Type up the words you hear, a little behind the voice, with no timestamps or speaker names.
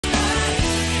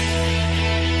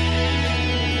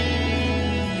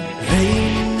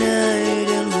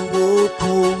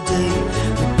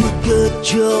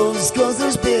chores, cause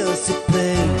there's bills to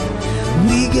pay.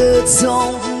 We got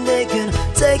something they can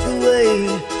take away.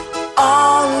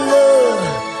 Our love,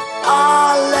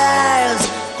 our lives.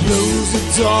 Close the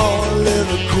door, live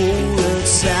a cold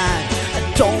outside. I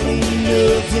don't need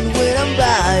nothing when I'm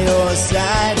by your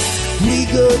side. We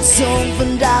got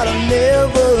something that'll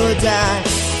never die.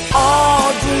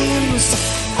 Our dreams,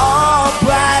 our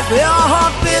pride. Our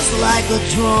heart beats like a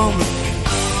drum.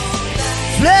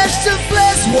 Flesh to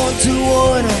flesh, one to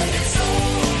one.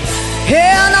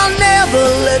 And I'll never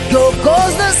let go,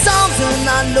 cause there's something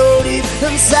I know deep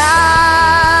inside.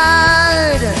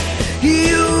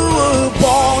 You were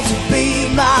born to be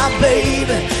my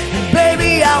baby, and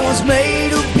baby I was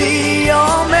made to be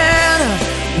your man.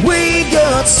 We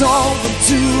got something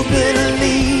to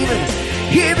believe in,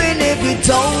 even if we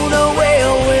don't know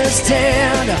where we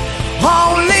stand.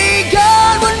 Only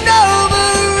God would know the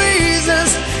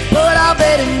reasons, but I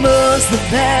bet He must have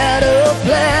had a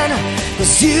plan.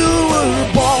 Cause you were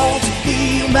born to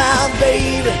be my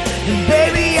baby, and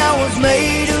baby I was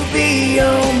made to be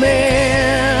your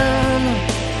man.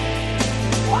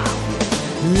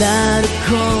 Light a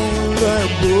cone, like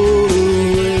a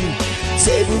boat,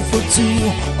 table for two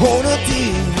on a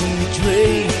TV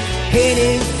tray. Ain't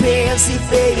it fancy,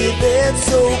 baby, that's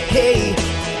okay.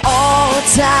 All the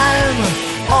time,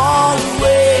 all the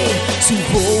way. So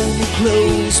hold me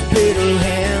close, better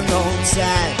hang on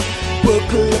tight.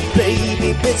 Buckle up, baby,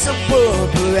 it's a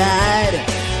bumper ride.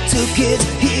 Took it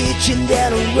hitching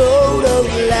down the road of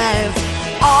life.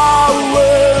 Our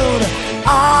world,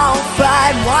 our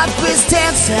fight, what we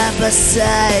stand side by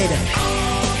side.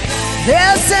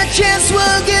 There's a chance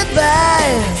we'll get by,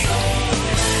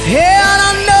 and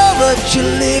I know that you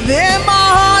live in my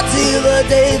heart till the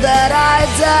day that I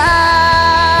die.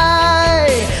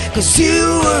 Cause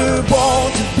you were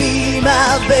born to be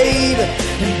my baby,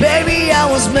 and baby I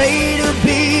was made to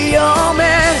be your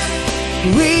man.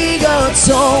 We got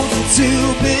something to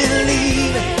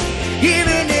believe in,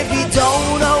 even if we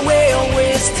don't know where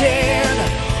we stand.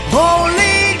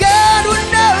 Only God would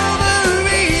know the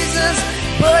reasons,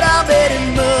 but I bet He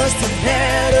must have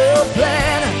had a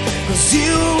plan. Cause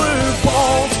you were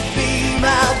born to be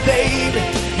my baby,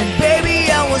 and baby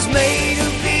I was made to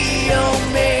be your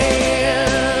man.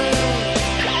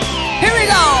 Here we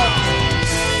go!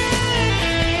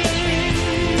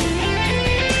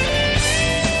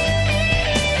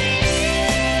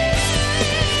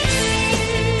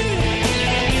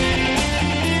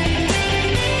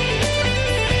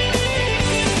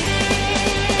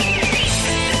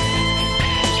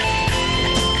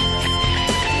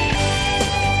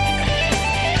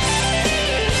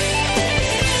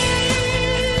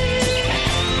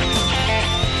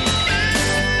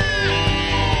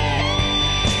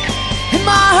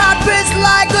 It's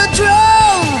like a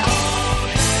drum,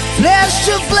 flesh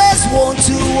to flesh, one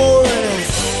to one.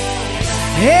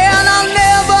 And I'll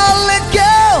never let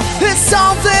go, it's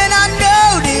something I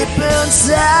know deep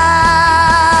inside.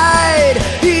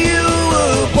 You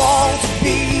were born to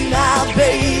be my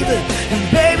baby, and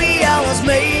baby I was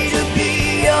made to be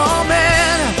your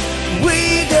man.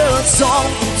 We got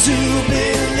something to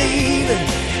believe in,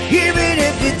 even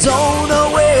if you don't know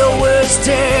where we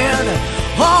stand.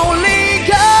 Only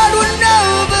God would know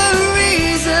the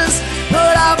reasons,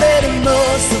 but I bet He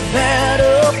must have had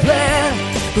a plan.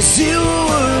 Cause you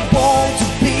were born to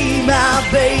be my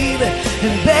baby,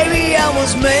 and baby I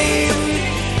was made,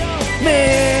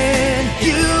 man.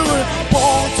 You were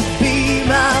born to be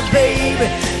my baby,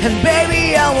 and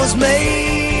baby I was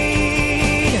made